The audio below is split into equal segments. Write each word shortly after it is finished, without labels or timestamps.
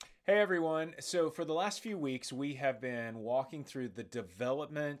Hey everyone. So, for the last few weeks, we have been walking through the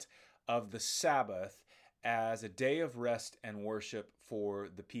development of the Sabbath as a day of rest and worship for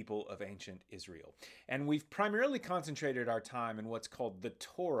the people of ancient Israel. And we've primarily concentrated our time in what's called the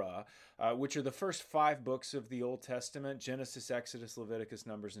Torah, which are the first five books of the Old Testament: Genesis, Exodus, Leviticus,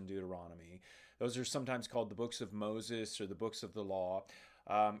 Numbers, and Deuteronomy. Those are sometimes called the books of Moses or the books of the law.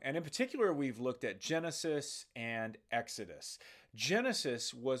 And in particular, we've looked at Genesis and Exodus.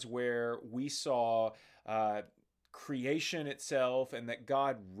 Genesis was where we saw creation itself and that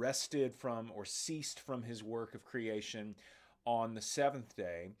God rested from or ceased from his work of creation on the seventh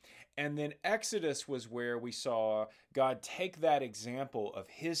day. And then Exodus was where we saw God take that example of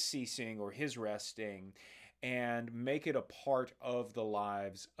his ceasing or his resting and make it a part of the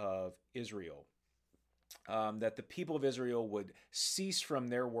lives of Israel. That the people of Israel would cease from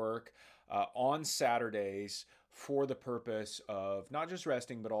their work on Saturdays for the purpose of not just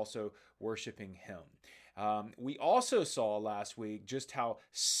resting, but also worshiping him. We also saw last week just how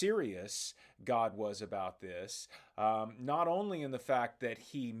serious God was about this, not only in the fact that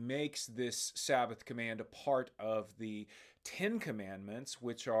he makes this Sabbath command a part of the Ten Commandments,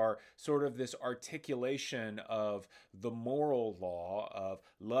 which are sort of this articulation of the moral law of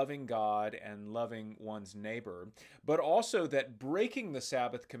loving God and loving one's neighbor, but also that breaking the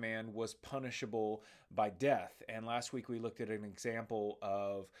Sabbath command was punishable by death. And last week we looked at an example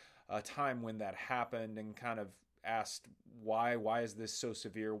of a time when that happened and kind of asked why is this so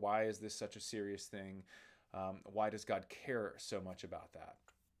severe? Why is this such a serious thing? Why does God care so much about that?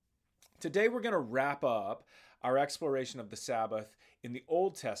 Today we're going to wrap up our exploration of the Sabbath in the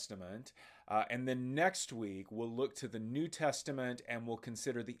Old Testament, and then next week we'll look to the New Testament and we'll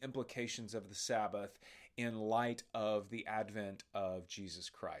consider the implications of the Sabbath in light of the advent of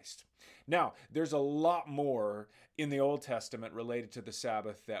Jesus Christ. Now, there's a lot more in the Old Testament related to the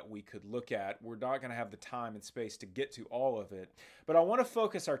Sabbath that we could look at. We're not going to have the time and space to get to all of it, but I want to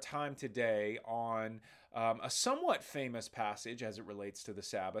focus our time today on a somewhat famous passage as it relates to the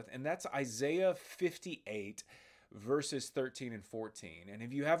Sabbath, and that's Isaiah 58, verses 13 and 14. And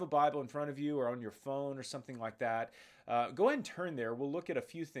if you have a Bible in front of you or on your phone or something like that, go ahead and turn there. We'll look at a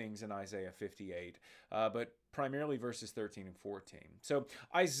few things in Isaiah 58, but primarily verses 13 and 14. So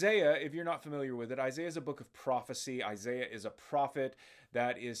Isaiah, if you're not familiar with it, Isaiah is a book of prophecy. Isaiah is a prophet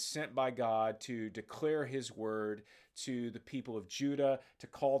that is sent by God to declare his word to the people of Judah, to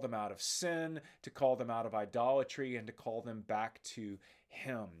call them out of sin, to call them out of idolatry, and to call them back to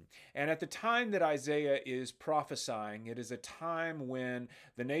him. And at the time that Isaiah is prophesying, it is a time when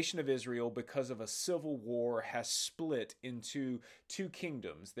the nation of Israel, because of a civil war, has split into two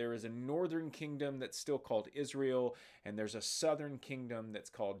kingdoms. There is a northern kingdom that's still called Israel, and there's a southern kingdom that's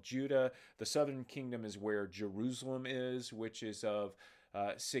called Judah. The southern kingdom is where Jerusalem is, which is of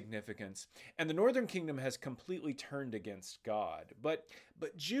significance. And the northern kingdom has completely turned against God. But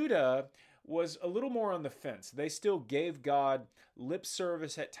Judah was a little more on the fence. They still gave God lip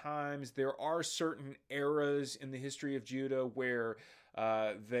service at times. There are certain eras in the history of Judah where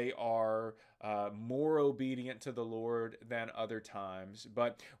they are more obedient to the Lord than other times.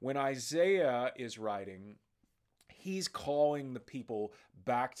 But when Isaiah is writing, he's calling the people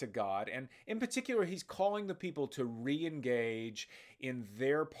back to God. And in particular, he's calling the people to re-engage in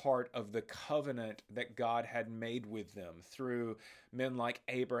their part of the covenant that God had made with them through men like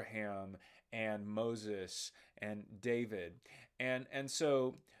Abraham and Moses and David. And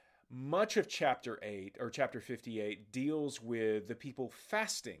so much of chapter 8 or chapter 58 deals with the people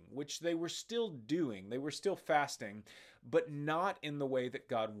fasting, which they were still doing. They were still fasting, but not in the way that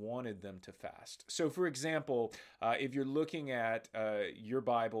God wanted them to fast. So, for example, if you're looking at your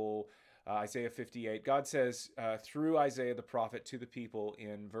Bible, Isaiah 58, God says through Isaiah the prophet to the people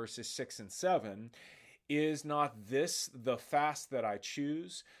in verses 6 and 7, "Is not this the fast that I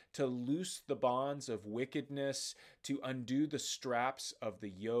choose, to loose the bonds of wickedness, to undo the straps of the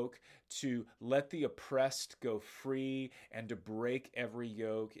yoke, to let the oppressed go free, and to break every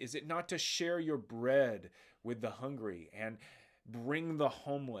yoke? Is it not to share your bread with the hungry, and bring the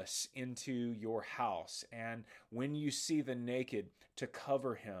homeless into your house, and when you see the naked, to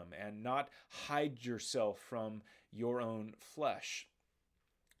cover him, and not hide yourself from your own flesh?"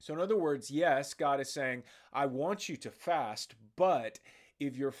 So in other words, yes, God is saying, I want you to fast, but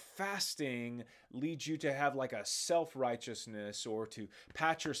if your fasting leads you to have like a self-righteousness or to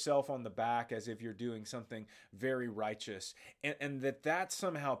pat yourself on the back as if you're doing something very righteous, and that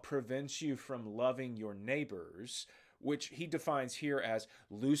somehow prevents you from loving your neighbors, which he defines here as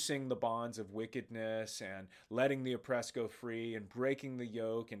loosing the bonds of wickedness and letting the oppressed go free and breaking the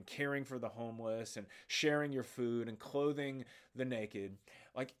yoke and caring for the homeless and sharing your food and clothing the naked.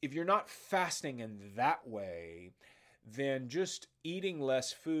 like if you're not fasting in that way, then just eating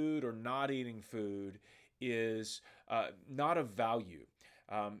less food or not eating food is not of value.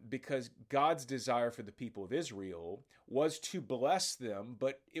 Because God's desire for the people of Israel was to bless them,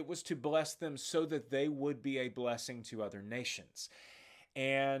 but it was to bless them so that they would be a blessing to other nations.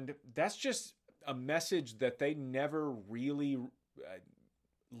 And that's just a message that they never really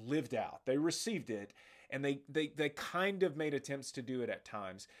lived out. They received it, and they kind of made attempts to do it at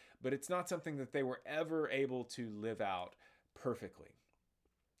times, but it's not something that they were ever able to live out perfectly.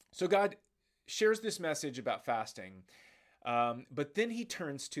 So God shares this message about fasting. But then he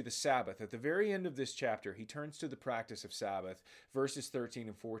turns to the Sabbath. At the very end of this chapter, he turns to the practice of Sabbath, verses 13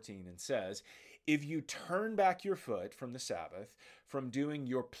 and 14, and says, if you turn back your foot from the Sabbath, from doing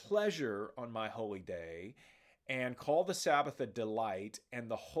your pleasure on my holy day, and call the Sabbath a delight, and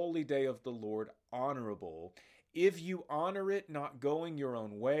the holy day of the Lord honorable, if you honor it, not going your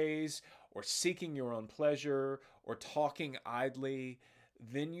own ways, or seeking your own pleasure, or talking idly,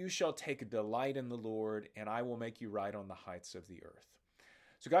 then you shall take a delight in the Lord, and I will make you right on the heights of the earth.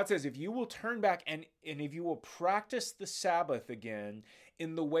 So God says, if you will turn back and if you will practice the Sabbath again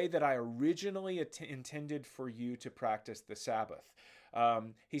in the way that I originally intended for you to practice the Sabbath.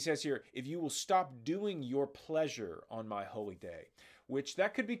 He says here, if you will stop doing your pleasure on my holy day, which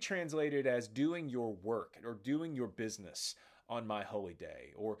that could be translated as doing your work or doing your business on my holy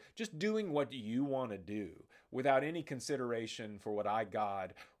day, or just doing what you want to do without any consideration for what I,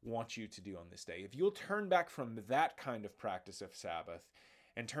 God, want you to do on this day. If you'll turn back from that kind of practice of Sabbath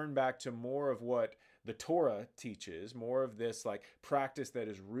and turn back to more of what the Torah teaches, more of this like practice that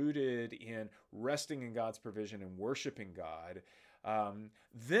is rooted in resting in God's provision and worshiping God,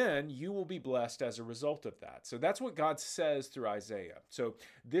 then you will be blessed as a result of that. So that's what God says through Isaiah. So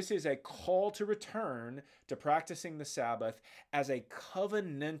this is a call to return to practicing the Sabbath as a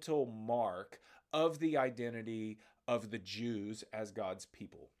covenantal mark of the identity of the Jews as God's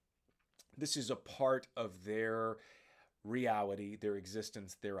people. This is a part of their reality, their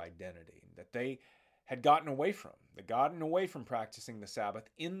existence, their identity that they had gotten away from. They'd gotten away from practicing the Sabbath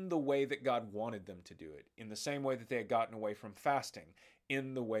in the way that God wanted them to do it, in the same way that they had gotten away from fasting,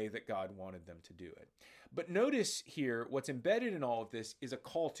 in the way that God wanted them to do it. But notice here, what's embedded in all of this is a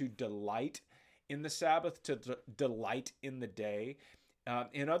call to delight in the Sabbath, to delight in the day.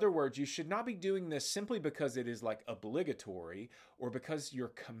 In other words, you should not be doing this simply because it is like obligatory or because you're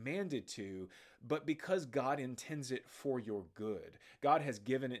commanded to, but because God intends it for your good. God has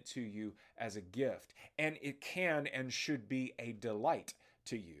given it to you as a gift, and it can and should be a delight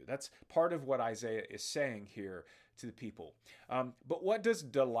to you. That's part of what Isaiah is saying here to the people. But what does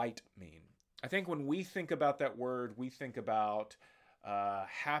delight mean? I think when we think about that word, we think about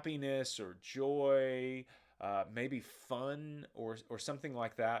happiness or joy, maybe fun or something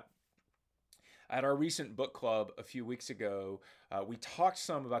like that. At our recent book club a few weeks ago, we talked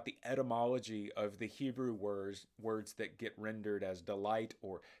some about the etymology of the Hebrew words that get rendered as delight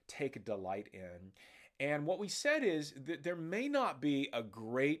or take delight in. And what we said is that there may not be a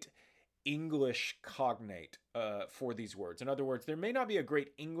great English cognate for these words. In other words, there may not be a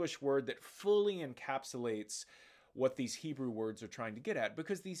great English word that fully encapsulates what these Hebrew words are trying to get at,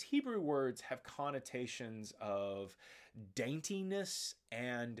 because these Hebrew words have connotations of daintiness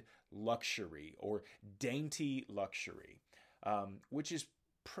and luxury, or dainty luxury, which is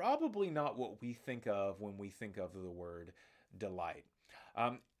probably not what we think of when we think of the word delight.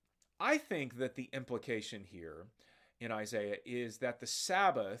 I think that the implication here in Isaiah is that the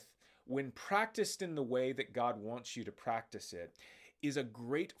Sabbath, when practiced in the way that God wants you to practice it, is a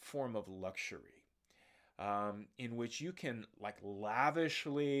great form of luxury. In which you can like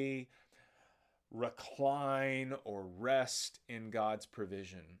lavishly recline or rest in God's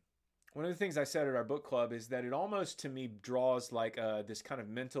provision. One of the things I said at our book club is that it almost to me draws like this kind of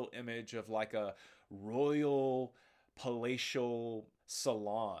mental image of like a royal palatial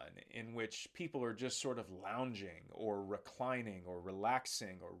salon in which people are just sort of lounging or reclining or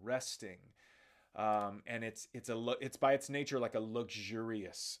relaxing or resting. And it's by its nature like a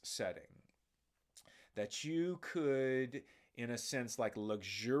luxurious setting. That you could, in a sense, like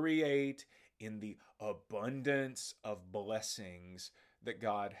luxuriate in the abundance of blessings that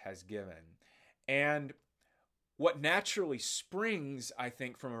God has given. And what naturally springs, I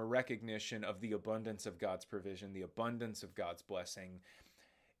think, from a recognition of the abundance of God's provision, the abundance of God's blessing,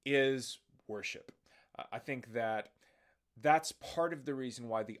 is worship. I think that that's part of the reason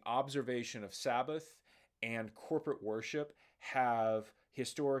why the observation of Sabbath and corporate worship have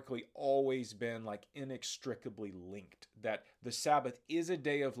historically always been like inextricably linked, that the Sabbath is a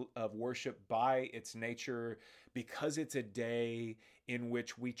day of worship by its nature, because it's a day in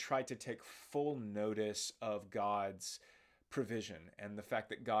which we try to take full notice of God's provision and the fact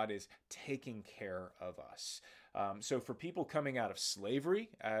that God is taking care of us. So for people coming out of slavery,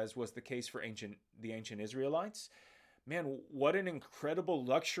 as was the case for the ancient Israelites, man, what an incredible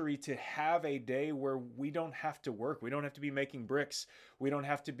luxury to have a day where we don't have to work. We don't have to be making bricks. We don't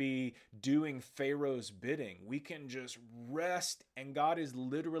have to be doing Pharaoh's bidding. We can just rest, and God is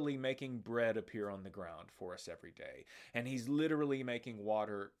literally making bread appear on the ground for us every day. And he's literally making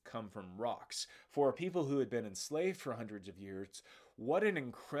water come from rocks. For people who had been enslaved for hundreds of years, what an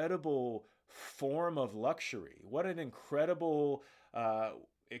incredible form of luxury. What an incredible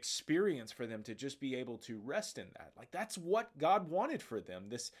experience for them to just be able to rest in that. Like, that's what God wanted for them,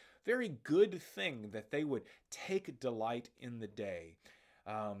 this very good thing that they would take delight in the day.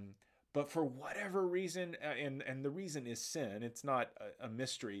 But for whatever reason, and the reason is sin, it's not a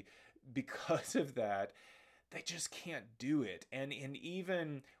mystery, because of that, they just can't do it. And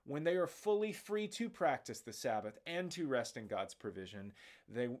even when they are fully free to practice the Sabbath and to rest in God's provision,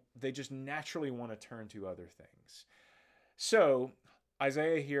 they just naturally want to turn to other things. So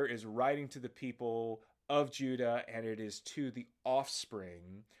Isaiah here is writing to the people of Judah, and it is to the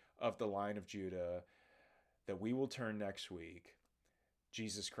offspring of the line of Judah that we will turn next week,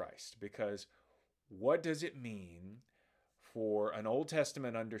 Jesus Christ. Because what does it mean for an Old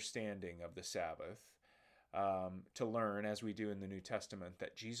Testament understanding of the Sabbath to learn, as we do in the New Testament,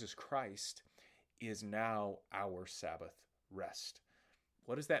 that Jesus Christ is now our Sabbath rest?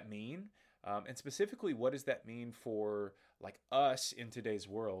 What does that mean? And specifically, what does that mean for like us in today's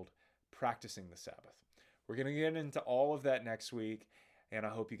world practicing the Sabbath? We're going to get into all of that next week, and I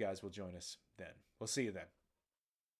hope you guys will join us then. We'll see you then.